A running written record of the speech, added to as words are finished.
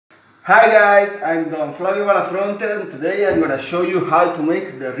Hi guys, I'm Don Flavio and today I'm gonna show you how to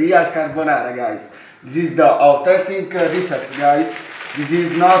make the real carbonara, guys. This is the authentic recipe, guys. This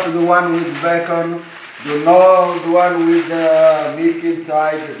is not the one with bacon, not the one with milk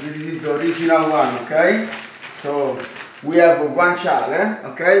inside. This is the original one, okay? So we have guanciale,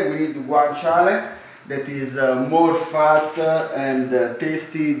 okay? We need guanciale that is more fat and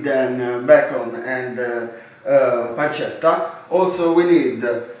tasty than bacon and pancetta. Also we need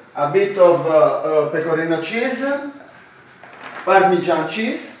a bit of pecorino cheese, Parmigiano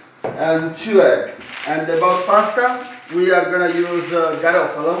cheese, and 2 eggs. And about pasta, we are gonna use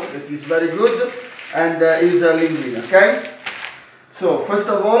garofalo, it is very good, and is a linguine, okay? So first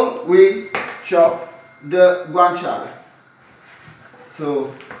of all, we chop the guanciale.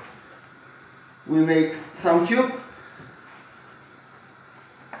 So we make some cube.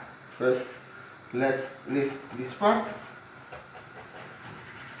 First, let's lift this part.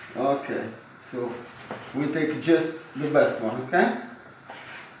 Okay, so we take just the best one, okay?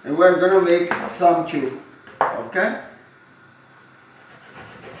 And we're gonna make some cube, okay?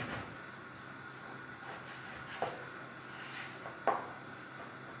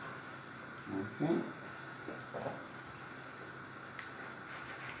 Okay.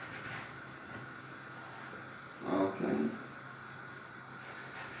 Okay.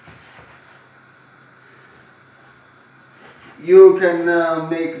 You can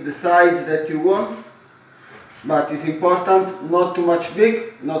make the size that you want, but it's important not too much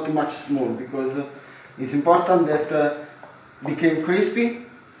big, not too much small, because it's important that become crispy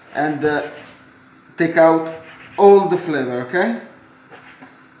and take out all the flavor, okay?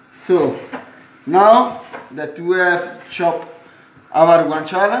 So now that we have chopped our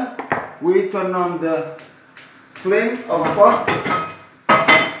guanciale, we turn on the flame of a pot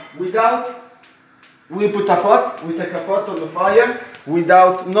without. We put a pot, we take a pot on the fire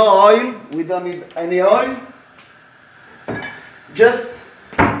without no oil, we don't need any oil. Just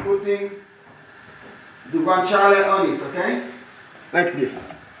putting the guanciale on it, okay? Like this.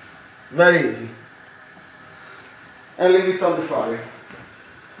 Very easy. And leave it on the fire.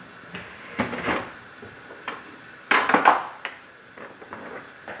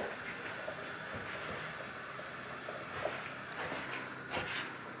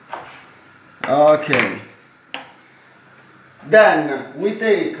 Okay, then we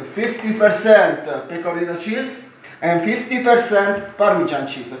take 50% pecorino cheese and 50% Parmesan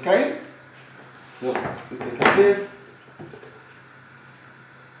cheese, okay? So we take a piece,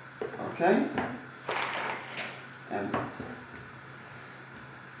 okay, and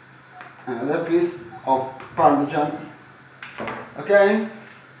another piece of Parmesan, okay,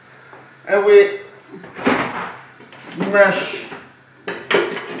 and we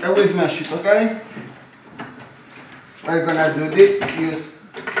smash it, okay? We're gonna do this, use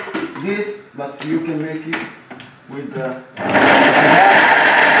this, but you can make it with the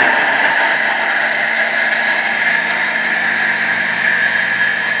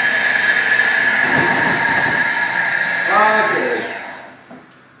okay.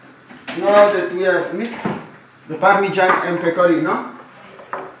 Now that we have mixed the Parmesan and pecorino,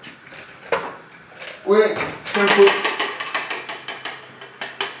 we can put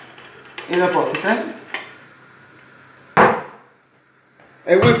in a pot, okay?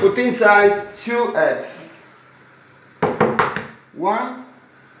 And we put inside 2 eggs. 1,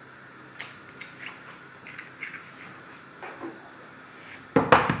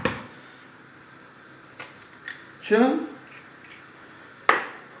 2,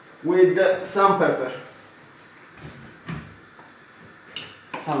 with some pepper,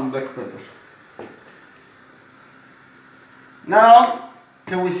 some black pepper. Now,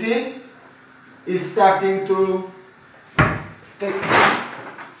 can we see? It's starting to take out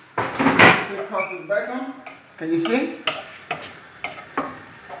the bacon. Can you see?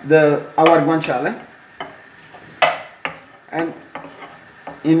 Our guanciale. And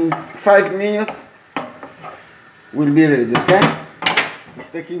in 5 minutes will be ready, okay? It's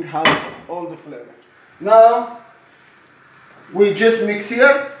taking out all the flavor. Now we just mix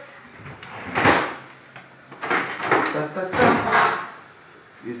here.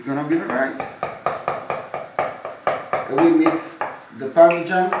 It's gonna be right. We mix the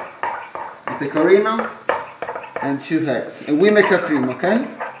Parmesan, the pecorino, and 2 eggs, and we make a cream, okay?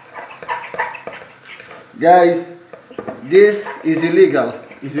 Guys, this is illegal.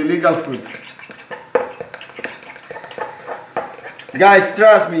 It's illegal food. Guys,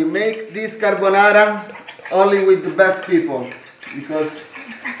 trust me, make this carbonara only with the best people, because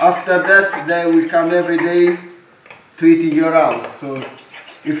after that they will come every day to eat in your house. So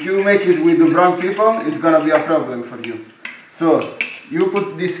if you make it with the wrong people, it's gonna be a problem for you. So you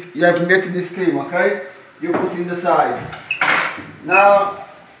put this, you have to make this cream, okay? You put in the side. Now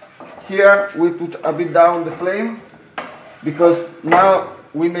here we put a bit down the flame because now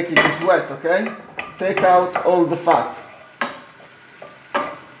we make it wet, okay? Take out all the fat.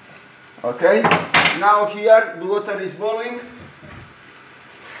 Okay? Now here the water is boiling.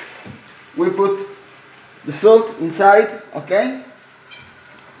 We put the salt inside, okay?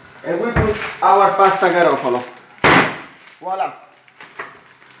 And we put our pasta garofalo. Voila!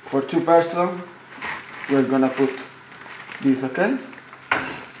 For 2 persons, we're gonna put this, okay?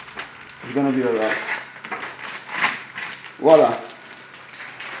 It's gonna be alright. Voila!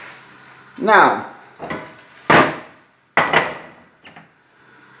 Now,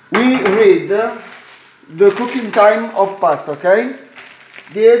 we read the cooking time of pasta, okay?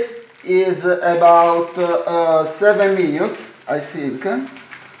 This is about 7 minutes, I think.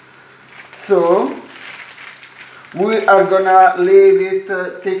 So, we are gonna leave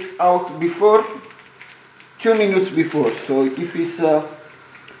it take out before, 2 minutes before. So, if it's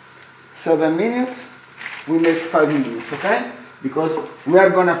 7 minutes, we make 5 minutes, okay? Because we are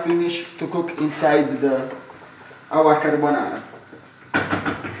gonna finish to cook inside our carbonara.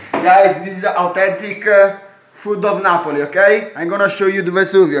 Guys, this is authentic food of Napoli, okay? I'm gonna show you the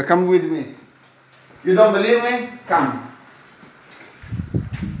Vesuvio. Come with me. You don't believe me? Come.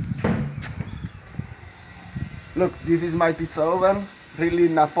 Look, this is my pizza oven. Really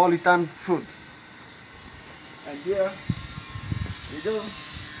Napolitan food. And here we go.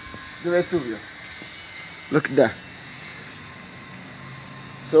 The Vesuvio. Look there.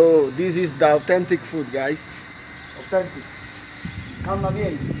 So this is the authentic food, guys. Authentic. Calma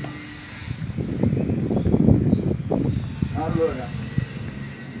vieni. Allora,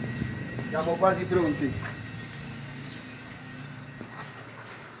 siamo quasi pronti.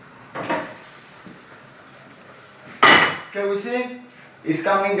 Can we see? It's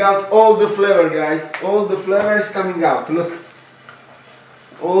coming out all the flavor, guys. All the flavor is coming out. Look.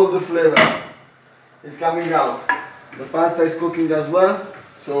 All the flavor is coming out. The pasta is cooking as well.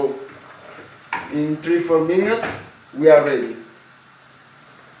 So in 3-4 minutes we are ready.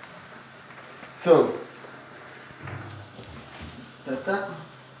 So ta-ta.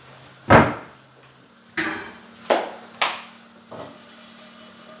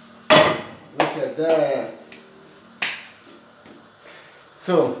 Look at that.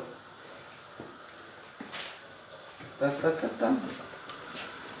 So ta-ta-ta-ta.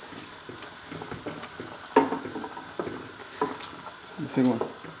 Second.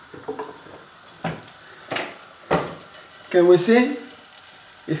 Can we see?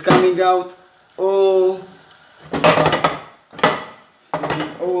 It's coming out all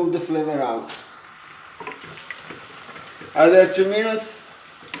the flavor out. Other 2 minutes.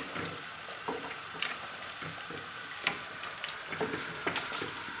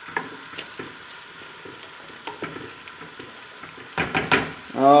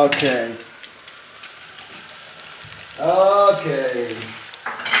 Okay. Okay.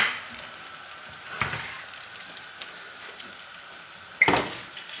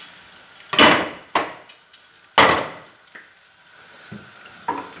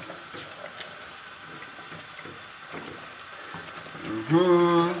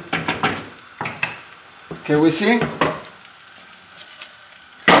 Can we see?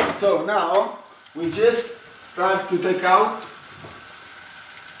 So now we just start to take out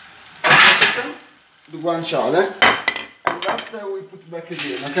the guanciale and after we put back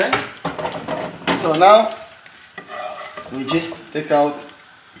again, okay? So now we just take out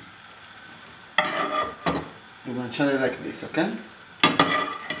the guanciale like this, okay?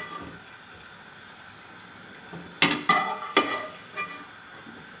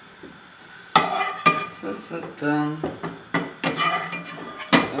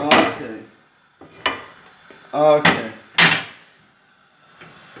 Okay. Okay.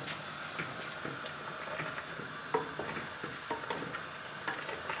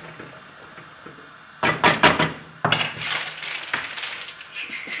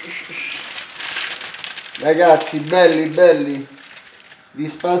 Ragazzi, belli, belli.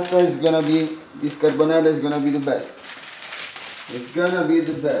 This pasta is gonna be, this carbonara is gonna be the best. It's gonna be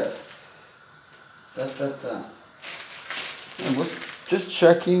the best. Ta ta ta. I was just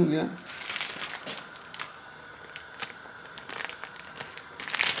checking. Yeah.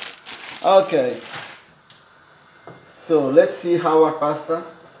 Okay. So let's see how our pasta,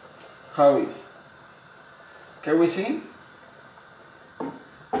 how is. Can we see?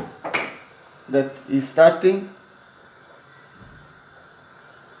 That is starting.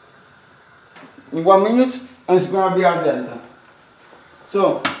 In 1 minute and it's gonna be al dente.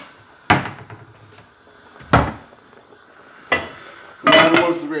 So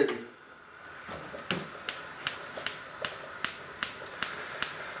ready.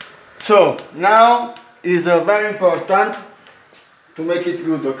 So now is very important to make it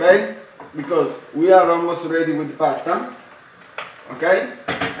good, okay? Because we are almost ready with the pasta, okay?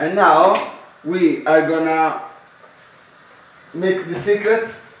 And now we are gonna make the secret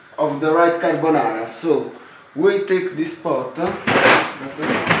of the right carbonara. So we take this pot,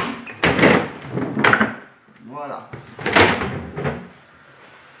 voila.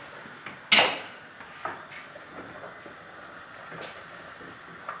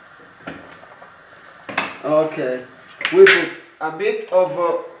 Okay, we put a bit of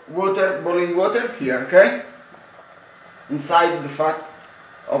water, boiling water here, okay? Inside the fat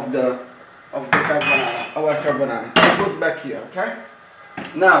of the carbonara, our carbonara. We put back here, okay?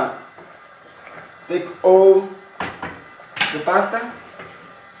 Now, take all the pasta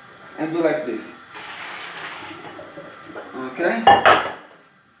and do like this. Okay?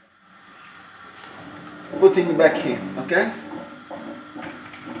 Putting back here, okay?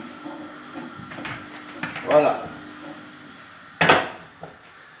 Voila.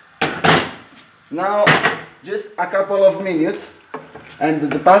 Now, just a couple of minutes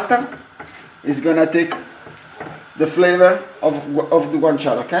and the pasta is gonna take the flavor of the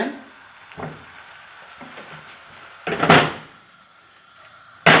guanciale, okay?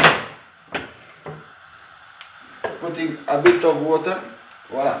 Putting a bit of water,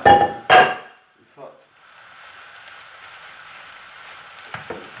 voila. It's hot.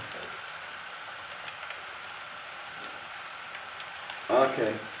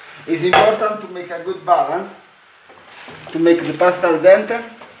 Okay. It's important to make a good balance, to make the pasta al dente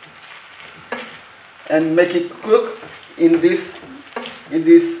and make it cook in this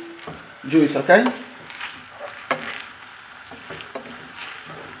juice, okay?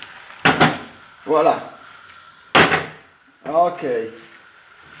 Voila. Okay.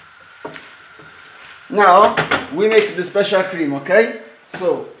 Now we make the special cream, okay?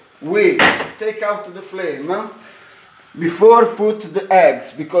 So we take out the flame before put the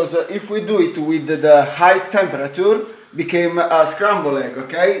eggs, because if we do it with the high temperature became a scrambled egg,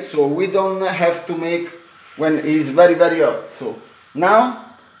 okay? So we don't have to make when it's very hot. So now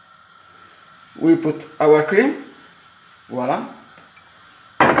we put our cream, voila,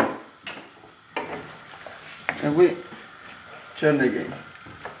 and we turn again.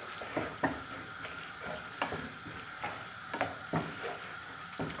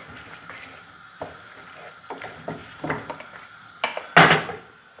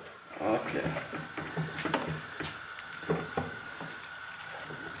 Okay.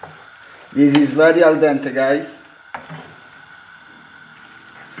 This is very al dente, guys.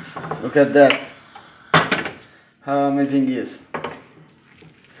 Look at that. How amazing it is.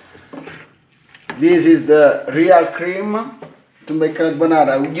 This is the real cream to make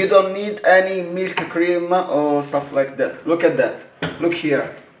carbonara. You don't need any milk cream or stuff like that. Look at that. Look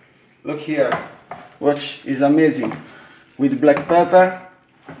here. Look here. Watch, is amazing. With black pepper.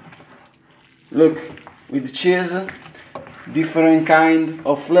 Look, with cheese. Different kind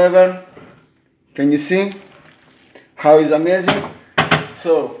of flavor. Can you see how is amazing?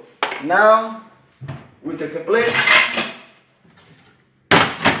 So now we take a plate.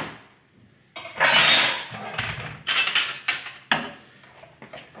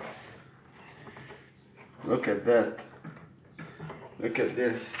 Look at that. Look at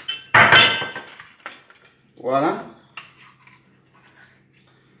this. Voila.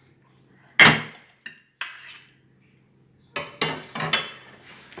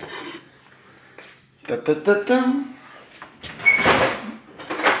 Ta ta ta ta.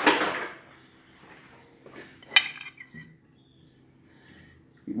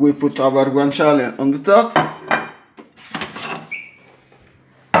 We put our guanciale on the top. Ta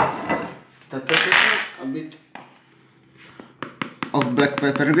ta ta ta. A bit of black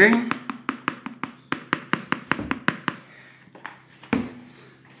pepper again.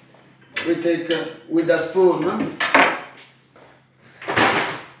 We take with a spoon.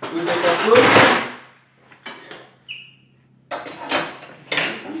 We take a spoon.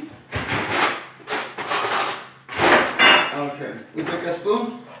 Okay, we take a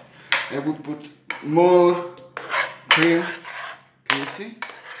spoon and we put more cream. Can you see?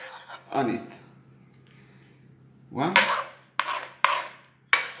 On it. One.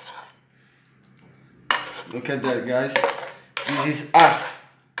 Look at that, guys. This is art.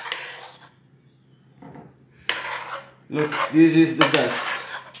 Look, this is the best.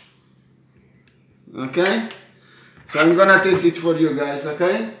 Okay? So I'm gonna taste it for you guys,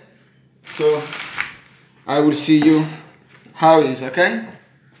 okay? So I will see you how it is, okay?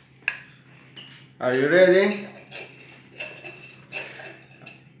 Are you ready?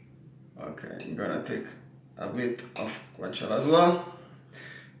 I'm gonna take a bit of guanciale as well.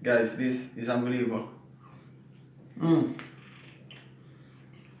 Guys, this is unbelievable.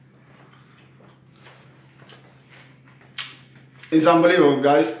 It's unbelievable,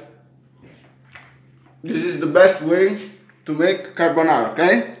 guys. This is the best way to make carbonara,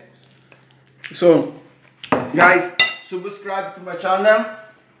 okay? So, guys, subscribe to my channel,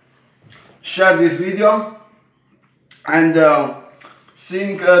 share this video, and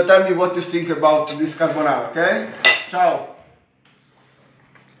tell me what you think about this carbonara, okay? Ciao!